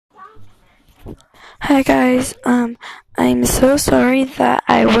Hi guys, I'm so sorry that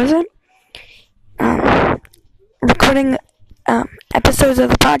I wasn't, recording, episodes of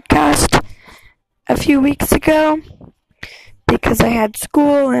the podcast a few weeks ago because I had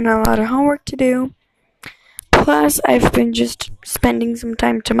school and a lot of homework to do. Plus, I've been just spending some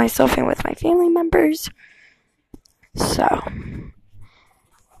time to myself and with my family members.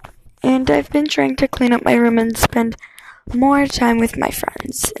 And I've been trying to clean up my room and spend more time with my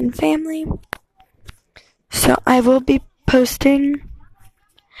friends and family. So I will be posting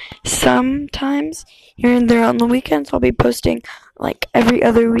sometimes here and there on the weekends. I'll be posting like every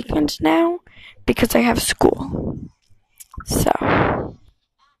other weekend now because I have school. So